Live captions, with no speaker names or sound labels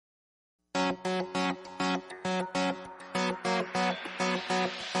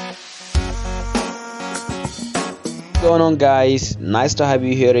going on, guys? Nice to have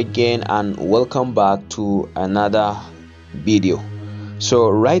you here again, and welcome back to another video.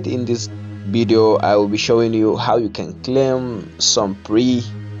 So right in this video I will be showing you how you can claim some free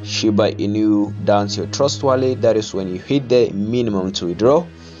Shiba Inu down to your trust wallet. That is when you hit the minimum to withdraw.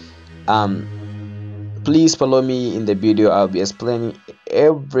 Please follow me in the video. I'll be explaining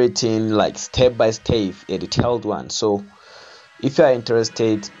everything like step by step, a detailed one. So if you are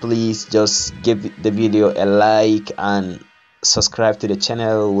interested, please just give the video a like and subscribe to the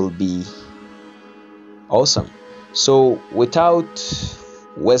channel, will be awesome. So without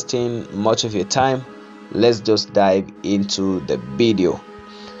wasting much of your time, let's just dive into the video.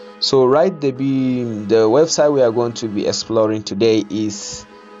 So the website we are going to be exploring today is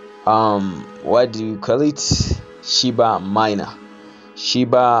what do you call it? Shiba Miner.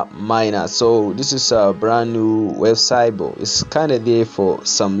 So this is a brand new website, but it's kind of there for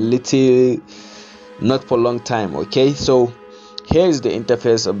some little, not for a long time. Okay, so here is the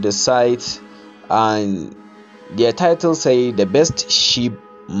interface of the site, and their title say the best SHIB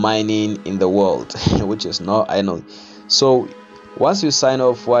mining in the world which is not, I know. So once you sign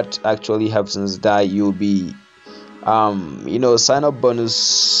up, what actually happens is that you'll be sign up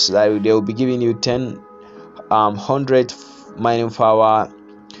bonus, that they will be giving you 100 mining power,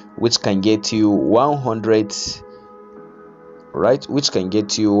 which can get you 100, right, which can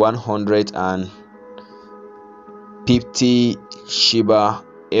get you 150 Shiba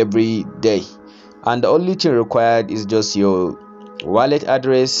every day. And the only thing required is just your wallet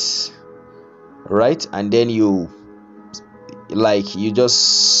address, right? And then you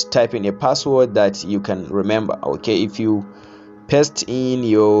just type in a password that you can remember. Okay, if you paste in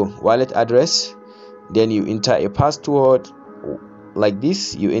your wallet address, then you enter a password like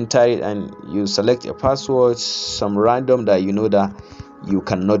this. You enter it and you select a password, some random that you know that you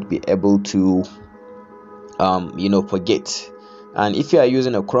cannot be able to forget. And if you are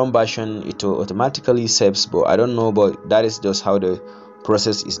using a Chrome version, it will automatically saves, but I don't know, but that is just how the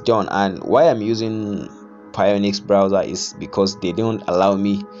process is done. And why I'm using Pionex browser is because they don't allow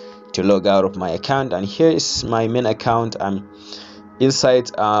me to log out of my account. And here is my main account. I'm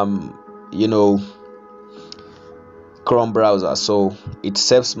inside Chrome browser, so it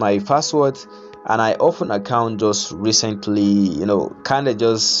saves my password. And I opened account just recently,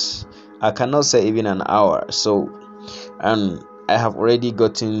 I cannot say even an hour. So I have already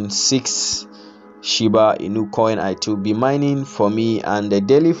gotten 6 Shiba Inu coin it will be mining for me, and the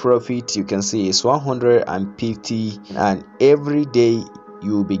daily profit you can see is 150, and every day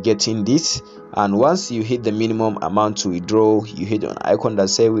you will be getting this. And once you hit the minimum amount to withdraw, you hit an icon that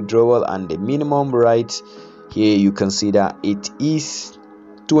say withdrawal, and the minimum right here you can see that it is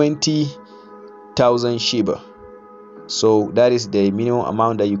 20,000 Shiba. So that is the minimum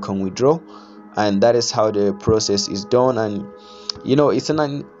amount that you can withdraw, and that is how the process is done. And it's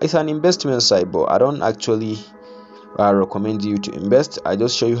an investment site, but I don't actually recommend you to invest. I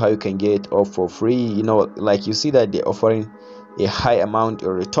just show you how you can get it off for free. Like you see that they're offering a high amount of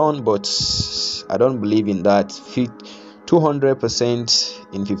return, but I don't believe in that.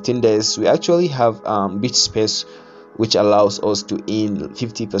 200% in 15 days. We actually have bit space, which allows us to earn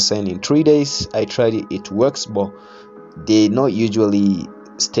 50% in 3 days. I tried it, it works, but they not usually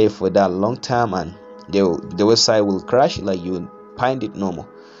stay for that long time, and the website will crash, like you find it normal.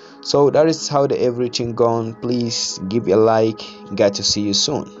 So that is how the everything gone. Please give a like. Got to see you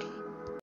soon.